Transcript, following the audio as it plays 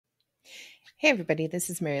Hey, everybody,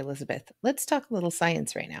 this is Mary Elizabeth. Let's talk a little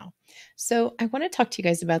science right now. So, I want to talk to you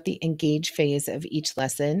guys about the engage phase of each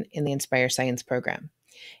lesson in the Inspire Science program.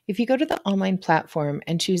 If you go to the online platform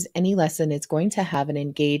and choose any lesson, it's going to have an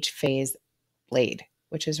engage phase laid,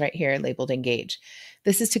 which is right here labeled engage.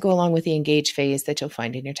 This is to go along with the engage phase that you'll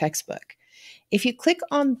find in your textbook. If you click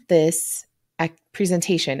on this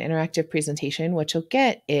presentation, interactive presentation, what you'll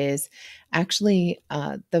get is actually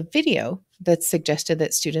the video that's suggested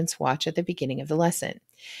that students watch at the beginning of the lesson.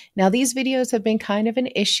 Now, these videos have been kind of an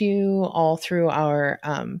issue all through our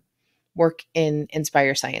work in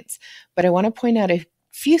Inspire Science, but I want to point out a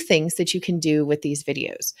few things that you can do with these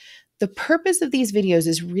videos. The purpose of these videos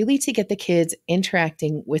is really to get the kids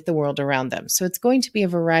interacting with the world around them. So it's going to be a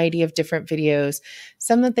variety of different videos,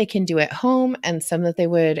 some that they can do at home and some that they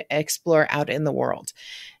would explore out in the world.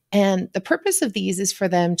 And the purpose of these is for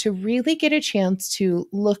them to really get a chance to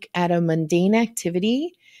look at a mundane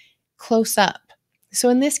activity close up. So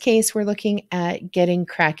in this case, we're looking at getting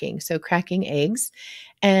cracking, so cracking eggs.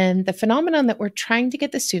 And the phenomenon that we're trying to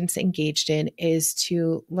get the students engaged in is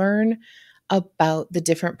to learn about the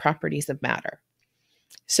different properties of matter.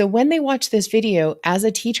 So when they watch this video, as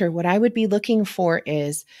a teacher, what I would be looking for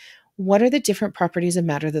is what are the different properties of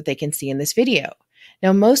matter that they can see in this video?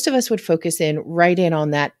 Now, most of us would focus right in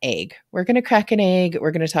on that egg. We're going to crack an egg.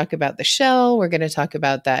 We're going to talk about the shell. We're going to talk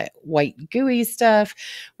about that white gooey stuff.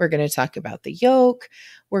 We're going to talk about the yolk.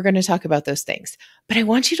 We're going to talk about those things. But I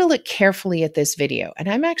want you to look carefully at this video. And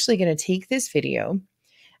I'm actually going to take this video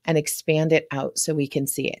and expand it out so we can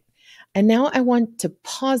see it. And now I want to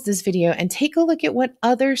pause this video and take a look at what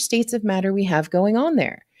other states of matter we have going on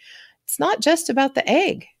there. It's not just about the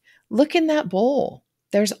egg. Look in that bowl.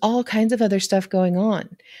 There's all kinds of other stuff going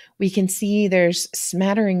on. We can see there's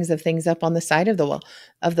smatterings of things up on the side of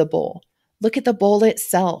the bowl. Look at the bowl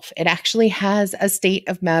itself. It actually has a state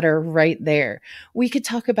of matter right there. We could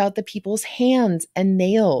talk about the people's hands and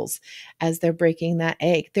nails as they're breaking that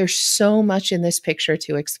egg. There's so much in this picture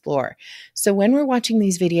to explore. So when we're watching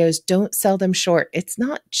these videos, don't sell them short. It's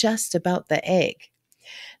not just about the egg.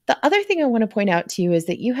 The other thing I want to point out to you is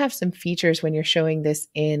that you have some features when you're showing this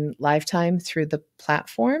in live time through the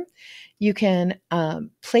platform. You can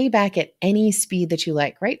play back at any speed that you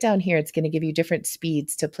like. Right down here, it's going to give you different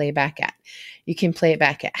speeds to play back at. You can play it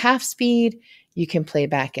back at half speed. You can play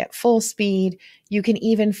back at full speed. You can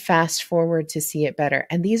even fast forward to see it better.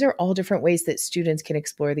 And these are all different ways that students can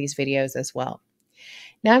explore these videos as well.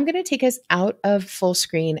 Now I'm going to take us out of full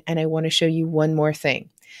screen and I want to show you one more thing.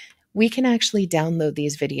 We can actually download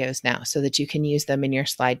these videos now so that you can use them in your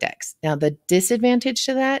slide decks. Now, the disadvantage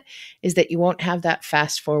to that is that you won't have that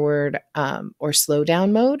fast forward or slow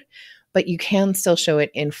down mode, but you can still show it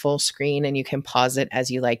in full screen and you can pause it as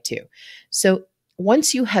you like to. So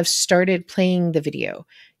once you have started playing the video,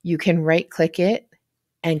 you can right click it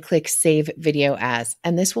and click Save Video As,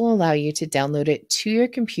 and this will allow you to download it to your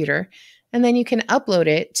computer and then you can upload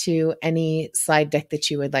it to any slide deck that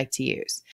you would like to use.